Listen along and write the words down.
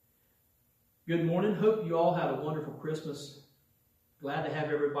Good morning. Hope you all had a wonderful Christmas. Glad to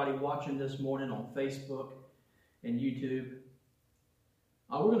have everybody watching this morning on Facebook and YouTube.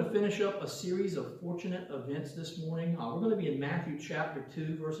 We're going to finish up a series of fortunate events this morning. We're going to be in Matthew chapter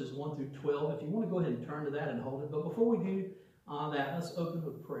 2, verses 1 through 12. If you want to go ahead and turn to that and hold it. But before we do that, let's open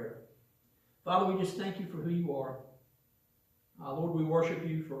with prayer. Father, we just thank you for who you are. Lord, we worship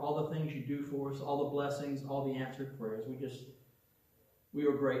you for all the things you do for us, all the blessings, all the answered prayers. We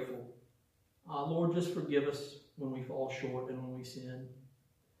are grateful. Lord, just forgive us when we fall short and when we sin.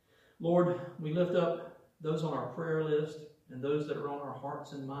 Lord, we lift up those on our prayer list and those that are on our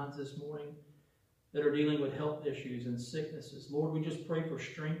hearts and minds this morning that are dealing with health issues and sicknesses. Lord, we just pray for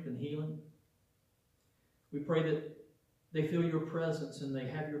strength and healing. We pray that they feel your presence and they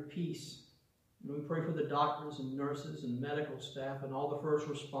have your peace. And we pray for the doctors and nurses and medical staff and all the first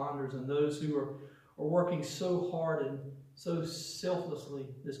responders and those who are working so hard and so selflessly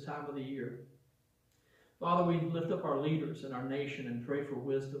this time of the year. Father, we lift up our leaders in our nation and pray for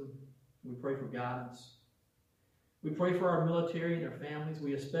wisdom. We pray for guidance. We pray for our military and their families.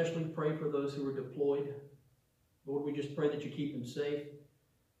 We especially pray for those who are deployed. Lord, we just pray that you keep them safe.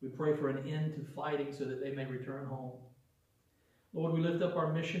 We pray for an end to fighting so that they may return home. Lord, we lift up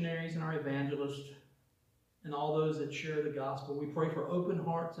our missionaries and our evangelists and all those that share the gospel. We pray for open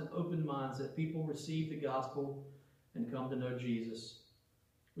hearts and open minds that people receive the gospel and come to know Jesus.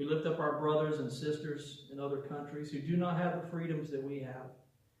 We lift up our brothers and sisters in other countries who do not have the freedoms that we have.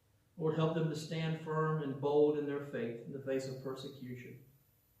 Lord, help them to stand firm and bold in their faith in the face of persecution.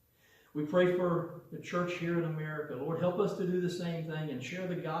 We pray for the church here in America. Lord, help us to do the same thing and share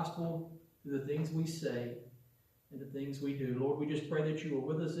the gospel through the things we say and the things we do. Lord, we just pray that you are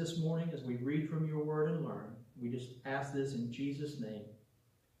with us this morning as we read from your word and learn. We just ask this in Jesus' name.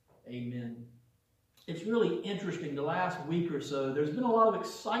 Amen. It's really interesting. The last week or so, there's been a lot of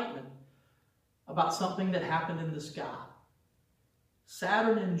excitement about something that happened in the sky.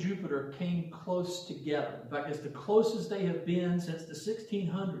 Saturn and Jupiter came close together. In fact, it's the closest they have been since the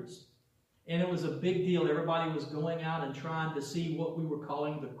 1600s. And it was a big deal. Everybody was going out and trying to see what we were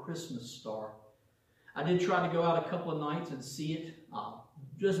calling the Christmas star. I did try to go out a couple of nights and see it.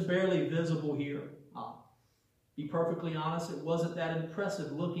 Just barely visible here. Be perfectly honest, it wasn't that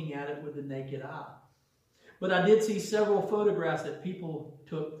impressive looking at it with the naked eye. But I did see several photographs that people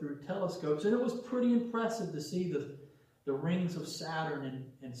took through telescopes, and it was pretty impressive to see the rings of Saturn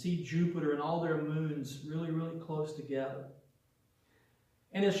and see Jupiter and all their moons really, really close together.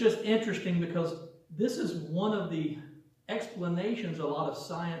 And it's just interesting because this is one of the explanations a lot of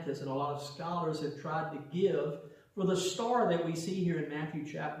scientists and a lot of scholars have tried to give for the star that we see here in Matthew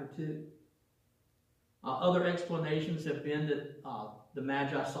chapter 2. Other explanations have been that the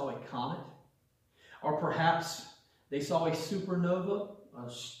Magi saw a comet, or perhaps they saw a supernova,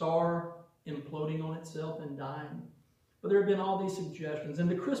 a star imploding on itself and dying. But there have been all these suggestions, and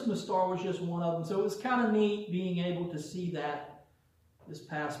the Christmas star was just one of them. So it was kind of neat being able to see that this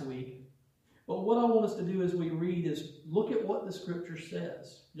past week. But what I want us to do as we read is look at what the Scripture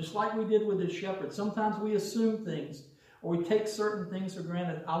says. Just like we did with the shepherds. Sometimes we assume things, or we take certain things for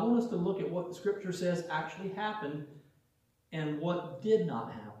granted. I want us to look at what the Scripture says actually happened and what did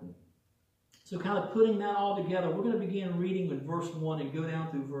not happen. So kind of putting that all together, we're going to begin reading with verse 1 and go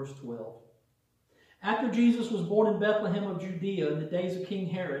down through verse 12. After Jesus was born in Bethlehem of Judea in the days of King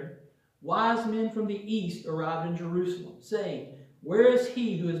Herod, wise men from the east arrived in Jerusalem, saying, "Where is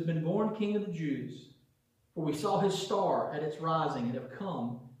he who has been born King of the Jews? For we saw his star at its rising and have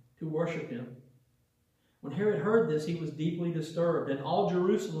come to worship him." When Herod heard this, he was deeply disturbed, and all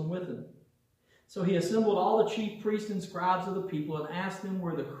Jerusalem with him. So he assembled all the chief priests and scribes of the people and asked them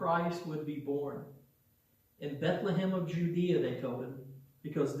where the Christ would be born. "In Bethlehem of Judea," they told him,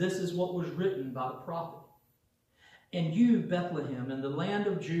 "because this is what was written by the prophet. And you, Bethlehem, in the land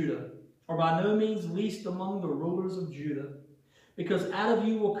of Judah, are by no means least among the rulers of Judah, because out of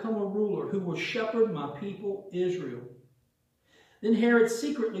you will come a ruler who will shepherd my people Israel." Then Herod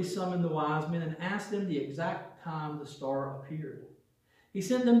secretly summoned the wise men and asked them the exact time the star appeared. He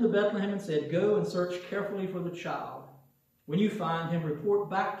sent them to Bethlehem and said, "Go and search carefully for the child. When you find him, report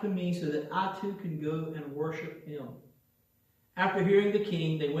back to me so that I too can go and worship him." After hearing the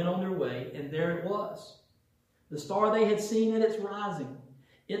king, they went on their way, and there it was, the star they had seen at its rising.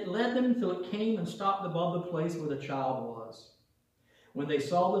 It led them until it came and stopped above the place where the child was. When they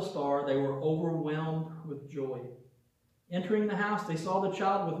saw the star, they were overwhelmed with joy. Entering the house, they saw the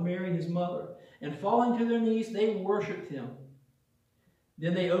child with Mary, his mother, and falling to their knees, they worshipped him.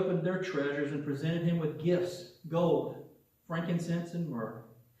 Then they opened their treasures and presented him with gifts, gold, frankincense, and myrrh.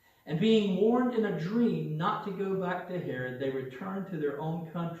 And being warned in a dream not to go back to Herod, they returned to their own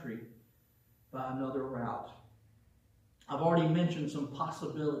country by another route. I've already mentioned some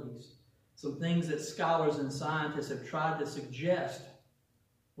possibilities, some things that scholars and scientists have tried to suggest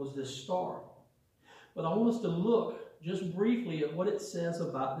was this star. But I want us to look just briefly at what it says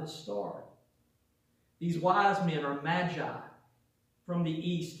about this star. These wise men are magi from the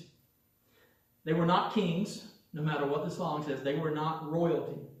east. They were not kings, no matter what the song says. They were not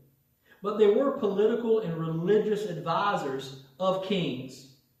royalty. But they were political and religious advisors of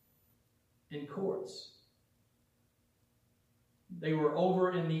kings and courts. They were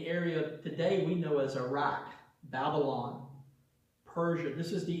over in the area today we know as Iraq, Babylon, Persia.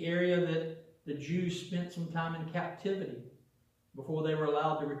 This is the area that the Jews spent some time in captivity before they were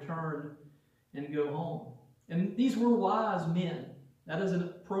allowed to return and go home. And these were wise men. That is an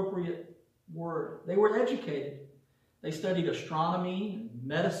appropriate word. They were educated. They studied astronomy,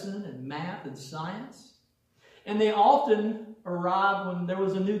 medicine, and math and science. And they often arrived when there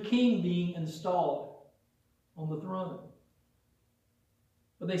was a new king being installed on the throne.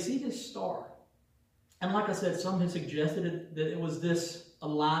 But they see this star. And like I said, some have suggested that it was this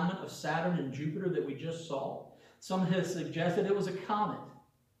alignment of Saturn and Jupiter that we just saw. Some have suggested it was a comet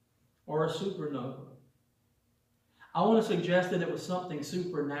or a supernova. I want to suggest that it was something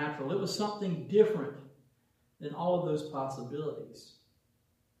supernatural. It was something different than all of those possibilities.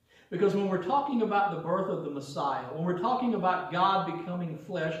 Because when we're talking about the birth of the Messiah, when we're talking about God becoming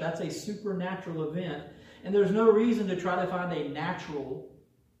flesh, that's a supernatural event. And there's no reason to try to find a natural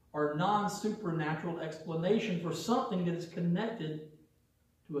or non-supernatural explanation for something that is connected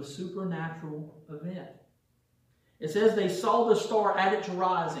to a supernatural event. It says they saw the star at its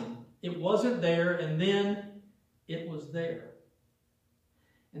rising. It wasn't there, and then it was there.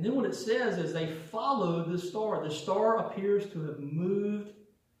 And then what it says is they followed the star. The star appears to have moved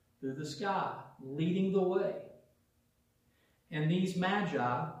through the sky, leading the way. And these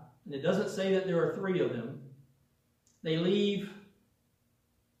magi, and it doesn't say that there are 3 of them, they leave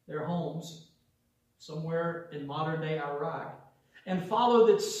their homes somewhere in modern-day Iraq and follow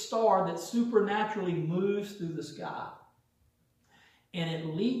this star that supernaturally moves through the sky. And it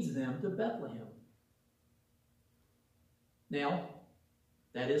leads them to Bethlehem. Now,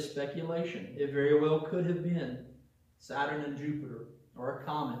 that is speculation. It very well could have been Saturn and Jupiter, or a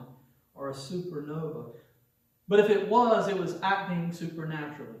comet, or a supernova. But if it was acting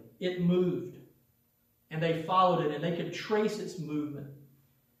supernaturally. It moved. And they followed it, and they could trace its movement.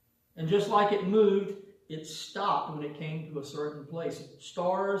 And just like it moved, it stopped when it came to a certain place.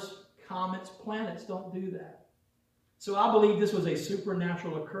 Stars, comets, planets don't do that. So I believe this was a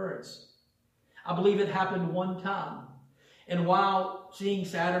supernatural occurrence. I believe it happened one time. And while seeing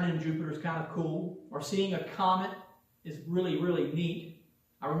Saturn and Jupiter is kind of cool, or seeing a comet is really, really neat.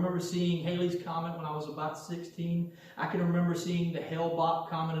 I remember seeing Halley's Comet when I was about 16. I can remember seeing the Hale-Bopp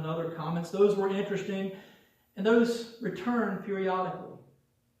Comet and other comets. Those were interesting, and those return periodically.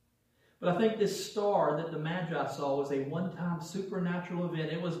 But I think this star that the Magi saw was a one-time supernatural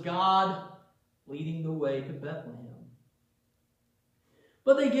event. It was God leading the way to Bethlehem.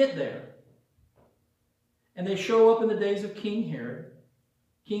 But they get there. And they show up in the days of King Herod.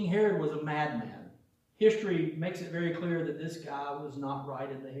 King Herod was a madman. History makes it very clear that this guy was not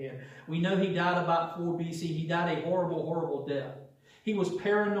right in the head. We know he died about 4 BC. He died a horrible, horrible death. He was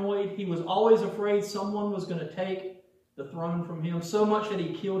paranoid. He was always afraid someone was going to take the throne from him, so much that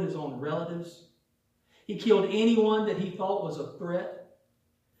he killed his own relatives. He killed anyone that he thought was a threat.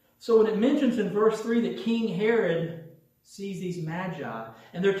 So when it mentions in verse 3 that King Herod sees these magi,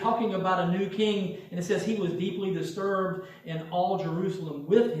 and they're talking about a new king, and it says he was deeply disturbed and all Jerusalem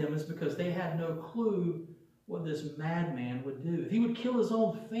with him, is because they had no clue what this madman would do. If he would kill his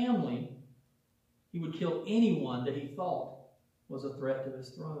own family, he would kill anyone that he thought was a threat to his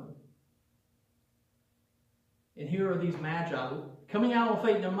throne. And here are these magi coming out on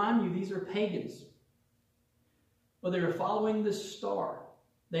faith. Now mind you, these are pagans. But they are following this star.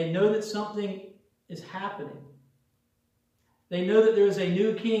 They know that something is happening. They know that there is a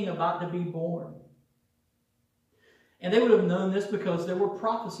new king about to be born. And they would have known this because there were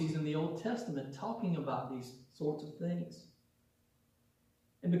prophecies in the Old Testament talking about these sorts of things.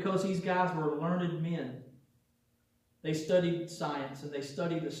 And because these guys were learned men, they studied science and they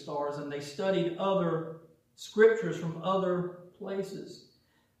studied the stars and they studied other scriptures from other places.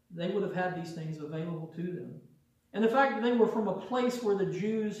 They would have had these things available to them. And the fact that they were from a place where the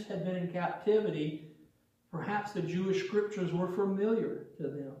Jews had been in captivity, perhaps the Jewish scriptures were familiar to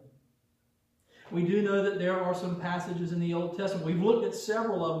them. We do know that there are some passages in the Old Testament. We've looked at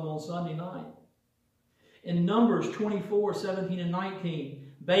several of them on Sunday night. In Numbers 24, 17, and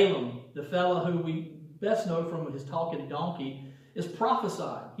 19, Balaam, the fellow who we best know from his talking donkey, is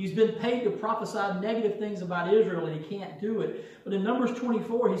prophesied. He's been paid to prophesy negative things about Israel, and he can't do it. But in Numbers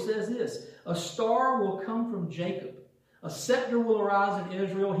 24, he says this, a star will come from Jacob. A scepter will arise in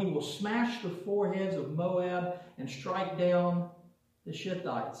Israel. He will smash the foreheads of Moab and strike down the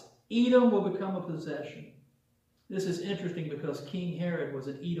Shittites. Edom will become a possession. This is interesting because King Herod was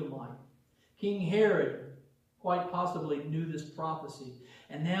an Edomite. King Herod quite possibly knew this prophecy.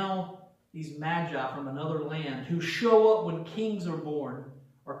 And now these magi from another land who show up when kings are born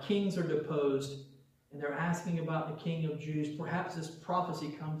or kings are deposed, and they're asking about the King of Jews. Perhaps this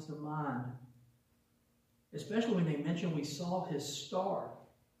prophecy comes to mind, especially when they mention we saw his star.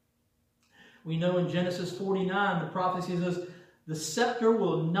 We know in Genesis 49, the prophecy says, the scepter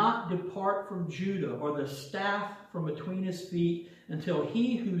will not depart from Judah, or the staff from between his feet, until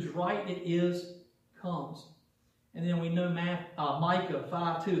he whose right it is comes. And then we know Micah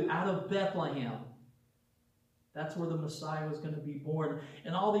 5:2, out of Bethlehem. That's where the Messiah was going to be born.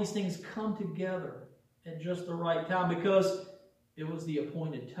 And all these things come together at just the right time because it was the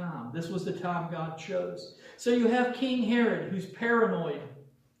appointed time. This was the time God chose. So you have King Herod, who's paranoid.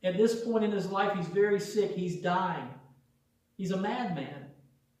 At this point in his life, he's very sick. He's dying. He's a madman.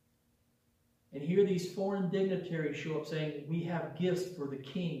 And here these foreign dignitaries show up saying, we have gifts for the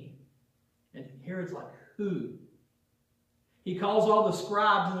king. And Herod's like, who? He calls all the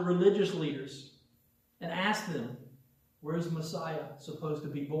scribes and the religious leaders and asks them, where's Messiah supposed to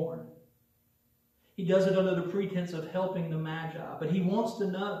be born? He does it under the pretense of helping the Magi, but he wants to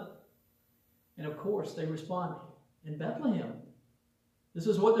know. And of course, they respond, in Bethlehem. This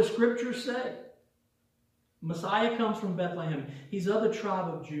is what the scriptures say. Messiah comes from Bethlehem. He's of the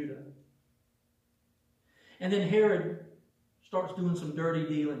tribe of Judah. And then Herod starts doing some dirty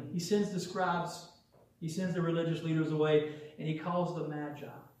dealing. He sends the scribes, he sends the religious leaders away, and he calls the Magi.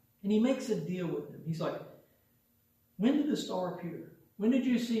 And he makes a deal with them. He's like, when did the star appear? When did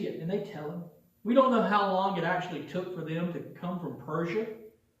you see it? And they tell him. We don't know how long it actually took for them to come from Persia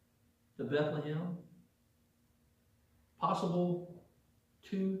to Bethlehem. Possible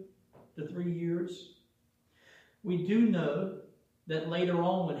 2 to 3 years. We do know that later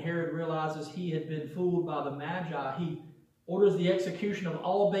on, when Herod realizes he had been fooled by the Magi, he orders the execution of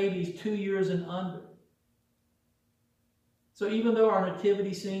all babies 2 years and under. So even though our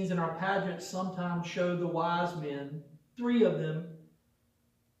nativity scenes and our pageants sometimes show the wise men, 3 of them,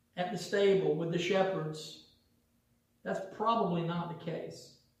 at the stable with the shepherds, that's probably not the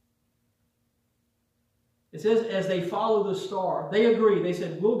case. It says, as they follow the star, they agree. They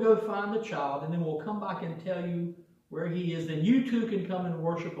said, we'll go find the child, and then we'll come back and tell you where he is. Then you too can come and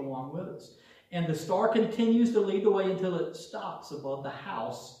worship along with us. And the star continues to lead the way until it stops above the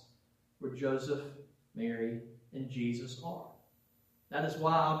house where Joseph, Mary, and Jesus are. That is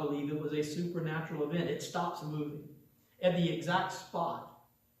why I believe it was a supernatural event. It stops moving at the exact spot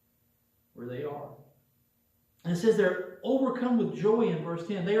where they are. And it says they're overcome with joy in verse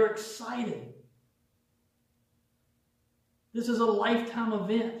 10. They are excited. This is a lifetime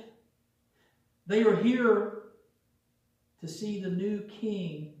event. They are here to see the new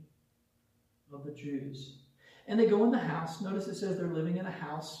king of the Jews. And they go in the house. Notice it says they're living in a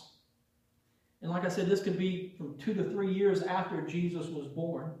house. And like I said, this could be from 2 to 3 years after Jesus was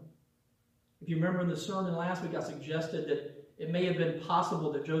born. If you remember in the sermon last week, I suggested that it may have been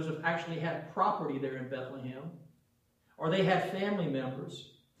possible that Joseph actually had property there in Bethlehem, or they had family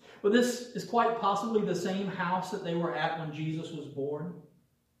members. But this is quite possibly the same house that they were at when Jesus was born.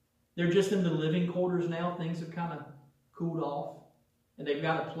 They're just in the living quarters now. Things have kind of cooled off, and they've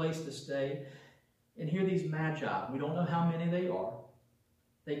got a place to stay. And here these magi, we don't know how many they are,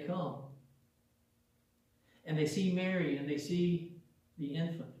 they come. And they see Mary, and they see the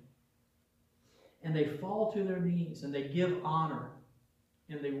infant. And they fall to their knees, and they give honor,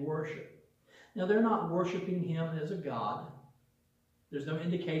 and they worship. Now, they're not worshiping him as a god. There's no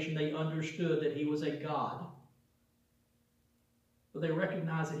indication they understood that he was a god. But they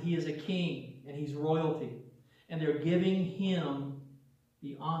recognize that he is a king, and he's royalty. And they're giving him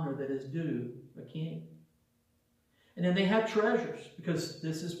the honor that is due a king. And then they have treasures, because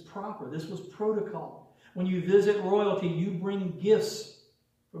this is proper. This was protocol. When you visit royalty, you bring gifts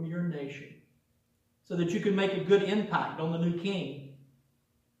from your nation, so that you can make a good impact on the new king.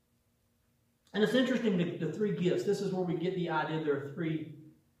 And it's interesting, the 3 gifts. This is where we get the idea there are 3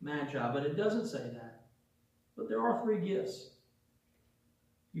 magi, but it doesn't say that. But there are 3 gifts.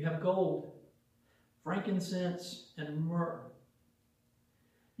 You have gold, frankincense, and myrrh.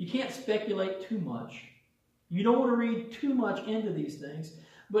 You can't speculate too much. You don't want to read too much into these things,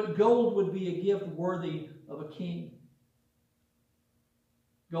 but gold would be a gift worthy of a king.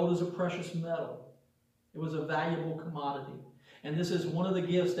 Gold is a precious metal. It was a valuable commodity. And this is one of the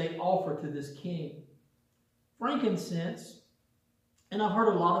gifts they offer to this king. Frankincense. And I've heard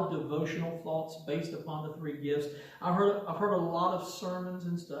a lot of devotional thoughts based upon the three gifts. I've heard a lot of sermons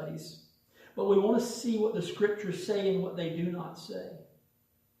and studies. But we want to see what the scriptures say and what they do not say.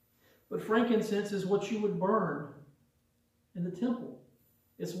 But frankincense is what you would burn in the temple.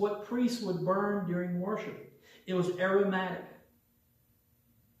 It's what priests would burn during worship. It was aromatic.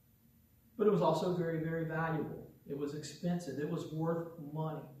 But it was also very, very valuable. It was expensive. It was worth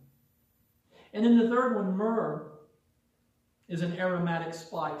money. And then the third one, myrrh, is an aromatic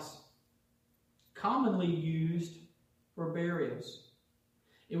spice, commonly used for burials.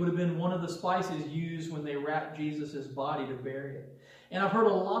 It would have been one of the spices used when they wrapped Jesus' body to bury it. And I've heard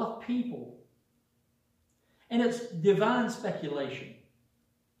a lot of people, and it's divine speculation.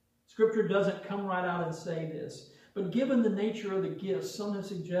 Scripture doesn't come right out and say this, but given the nature of the gifts, some have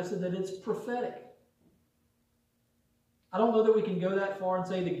suggested that it's prophetic. I don't know that we can go that far and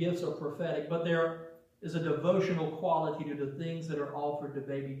say the gifts are prophetic, but there is a devotional quality to the things that are offered to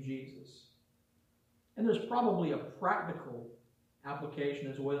baby Jesus. And there's probably a practical application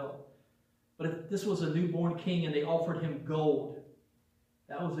as well. But if this was a newborn king and they offered him gold,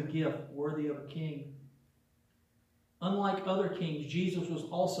 that was a gift worthy of a king. Unlike other kings, Jesus was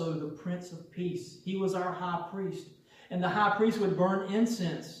also the Prince of Peace. He was our high priest. And the high priest would burn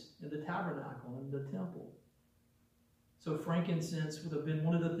incense in the tabernacle, in the temple. So frankincense would have been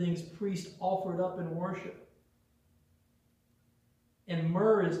one of the things priests offered up in worship. And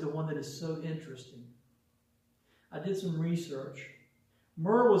myrrh is the one that is so interesting. I did some research.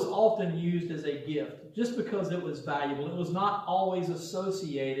 Myrrh was often used as a gift just because it was valuable. It was not always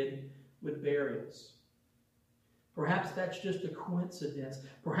associated with burials. Perhaps that's just a coincidence.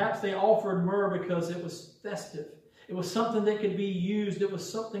 Perhaps they offered myrrh because it was festive. It was something that could be used. It was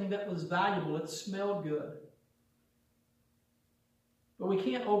something that was valuable. It smelled good. But we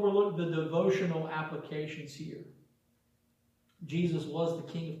can't overlook the devotional applications here. Jesus was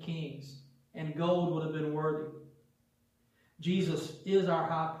the King of Kings, and gold would have been worthy. Jesus is our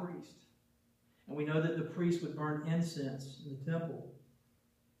high priest. And we know that the priest would burn incense in the temple.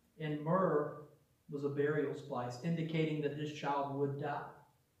 And myrrh was a burial spice, indicating that this child would die.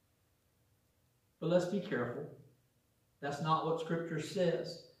 But let's be careful. That's not what Scripture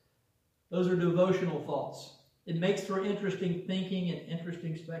says. Those are devotional thoughts. It makes for interesting thinking and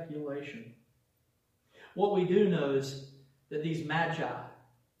interesting speculation. What we do know is that these magi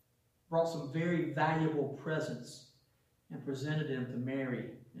brought some very valuable presents and presented them to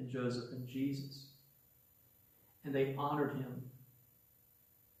Mary and Joseph and Jesus. And they honored him.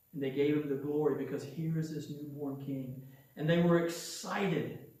 And they gave him the glory because here is this newborn king. And they were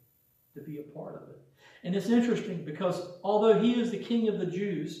excited to be a part of it. And it's interesting because although he is the King of the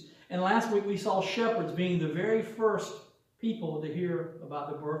Jews, and last week we saw shepherds being the very first people to hear about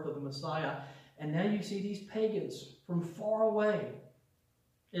the birth of the Messiah, and now you see these pagans from far away,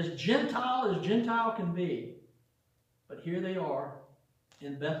 as Gentile can be. But here they are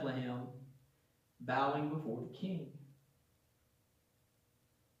in Bethlehem, bowing before the king.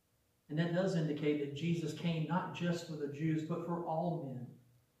 And that does indicate that Jesus came not just for the Jews, but for all men.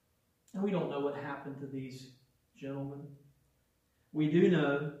 And we don't know what happened to these gentlemen. We do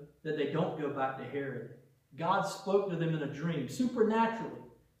know that they don't go back to Herod. God spoke to them in a dream, supernaturally.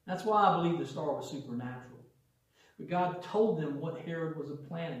 That's why I believe the star was supernatural. But God told them what Herod was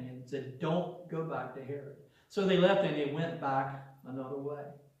planning and said, don't go back to Herod. So they left and they went back another way.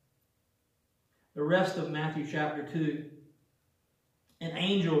 The rest of Matthew chapter 2, an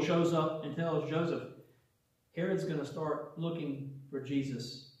angel shows up and tells Joseph, Herod's going to start looking for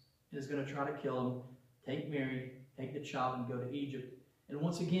Jesus and is going to try to kill him. Take Mary, take the child, and go to Egypt. And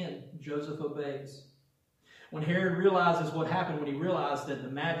once again, Joseph obeys. When Herod realizes what happened, when he realized that the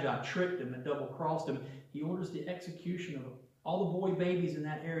Magi tricked him and double-crossed him, he orders the execution of all the boy babies in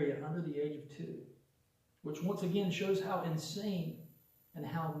that area under the age of 2, which once again shows how insane and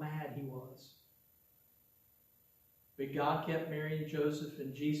how mad he was. But God kept Mary and Joseph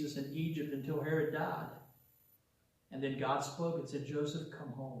and Jesus in Egypt until Herod died. And then God spoke and said, Joseph, come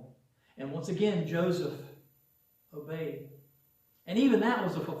home. And once again, Joseph obeyed. And even that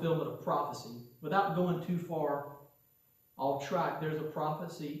was a fulfillment of prophecy. Without going too far off track, there's a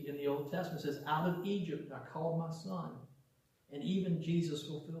prophecy in the Old Testament that says, out of Egypt I called my son. And even Jesus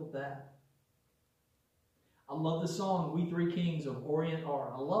fulfilled that. I love the song, We Three Kings of Orient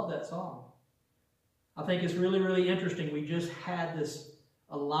Are. I love that song. I think it's really, really interesting. We just had this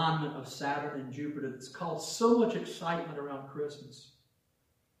alignment of Saturn and Jupiter that's caused so much excitement around Christmas.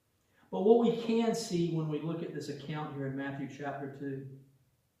 But what we can see when we look at this account here in Matthew chapter 2,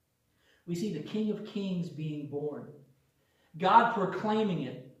 we see the King of Kings being born. God proclaiming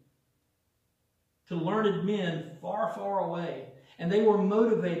it to learned men far, far away. And they were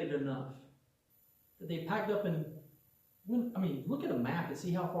motivated enough that they packed up and went. I mean, look at a map and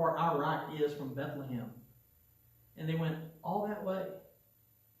see how far Iraq is from Bethlehem. And they went all that way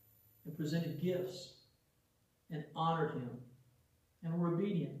and presented gifts and honored him and were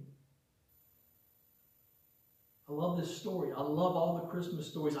obedient. I love this story. I love all the Christmas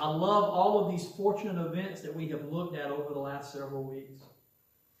stories. I love all of these fortunate events that we have looked at over the last several weeks.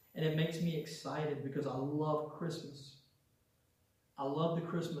 And it makes me excited because I love Christmas. I love the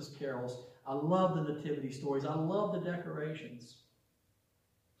Christmas carols. I love the nativity stories. I love the decorations.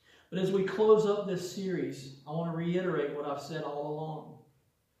 But as we close up this series, I want to reiterate what I've said all along.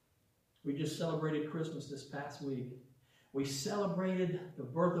 We just celebrated Christmas this past week. We celebrated the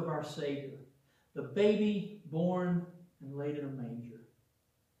birth of our Savior, the baby born and laid in a manger.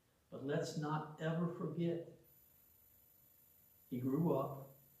 But let's not ever forget, he grew up.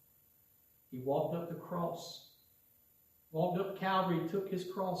 He walked up the cross, walked up Calvary, took his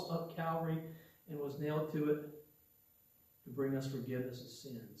cross up Calvary, and was nailed to it to bring us forgiveness of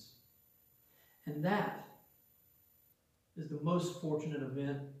sins. And that is the most fortunate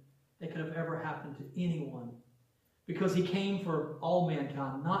event that could have ever happened to anyone. Because he came for all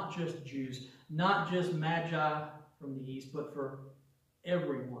mankind, not just Jews, not just Magi from the east, but for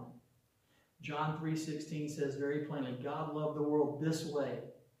everyone. John 3:16 says very plainly, God loved the world this way,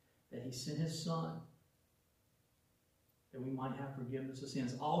 that he sent his Son, that we might have forgiveness of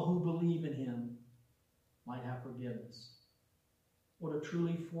sins. All who believe in him might have forgiveness. What a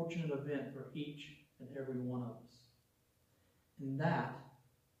truly fortunate event for each and every one of us. And that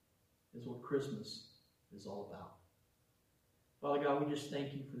is what Christmas is all about. Father God, we just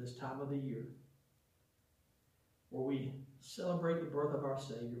thank you for this time of the year where we celebrate the birth of our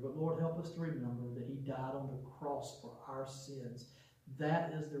Savior. But Lord, help us to remember that he died on the cross for our sins.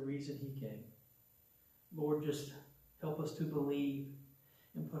 That is the reason he came. Lord, just help us to believe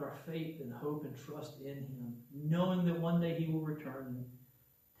and put our faith and hope and trust in him, knowing that one day he will return and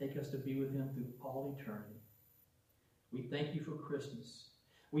take us to be with him through all eternity. We thank you for Christmas.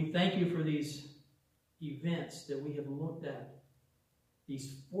 We thank you for these events that we have looked at,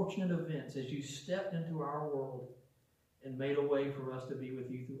 these fortunate events as you stepped into our world and made a way for us to be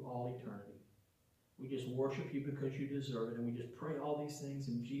with you through all eternity. We just worship you because you deserve it, and we just pray all these things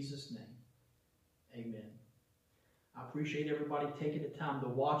in Jesus' name. Amen. I appreciate everybody taking the time to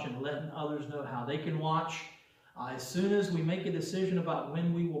watch and letting others know how they can watch. As soon as we make a decision about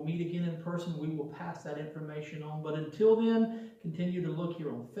when we will meet again in person, we will pass that information on. But until then, continue to look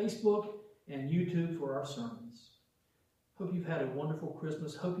here on Facebook and YouTube for our sermons. Hope you've had a wonderful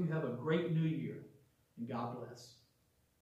Christmas. Hope you have a great New Year. And God bless.